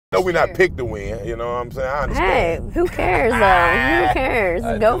No, we're not picked to win, you know what I'm saying? I understand. Hey, who cares though? Who cares?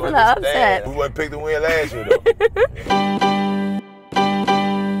 Go for the upset. We wasn't picked to win last year though.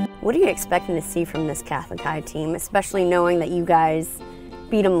 What are you expecting to see from this Catholic High team, especially knowing that you guys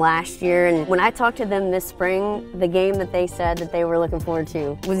beat them last year? And when I talked to them this spring, the game that they said that they were looking forward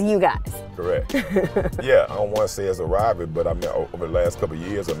to was you guys. Correct. Yeah, I don't want to say it's a rivalry, but I mean, over the last couple of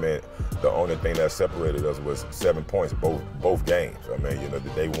years, I mean, the only thing that separated us was 7 points, both games. I mean, you know,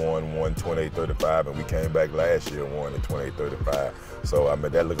 they won 28-35, and we came back last year and won at 28-35. So, I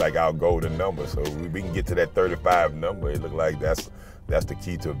mean, that looked like our golden number. So, we can get to that 35 number. It looked like that's the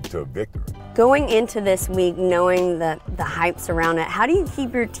key to a victory. Going into this week, knowing the hype's around it, how do you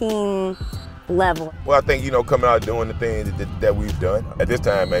keep your team level? Well, I think, you know, coming out doing the things that we've done. At this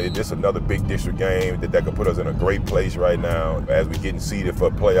time, man, it's just another big district game that could put us in a great place right now as we're getting seeded for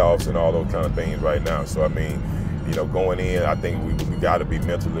playoffs and all those kind of things right now. So, I mean, you know, going in, I think we got to be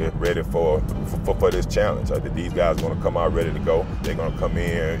mentally ready for this challenge. I think these guys are going to come out ready to go. They're going to come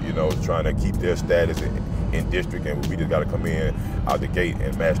in, you know, trying to keep their status in district, and we just got to come in out the gate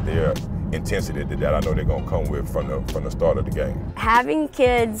and match their intensity that I know they're going to come with from the start of the game. Having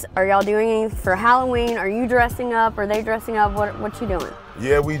kids, are y'all doing anything for Halloween? Are you dressing up? Are they dressing up? What you doing?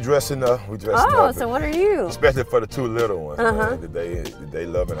 Yeah, we dressing up. Oh, so what are you? Especially for the two little ones. Man, they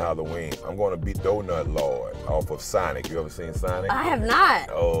loving Halloween. I'm going to be Donut Lord off of Sonic. You ever seen Sonic? I have not.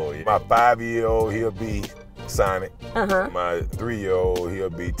 Oh, yeah. My 5-year-old, he'll be Sonic. My 3-year-old, he'll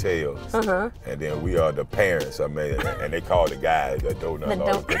be Tails. And then we are the parents. I mean, and they call the guy the Donut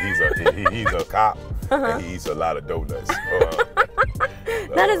Lord because he's a cop and he eats a lot of donuts.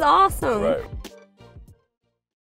 That is awesome. Right.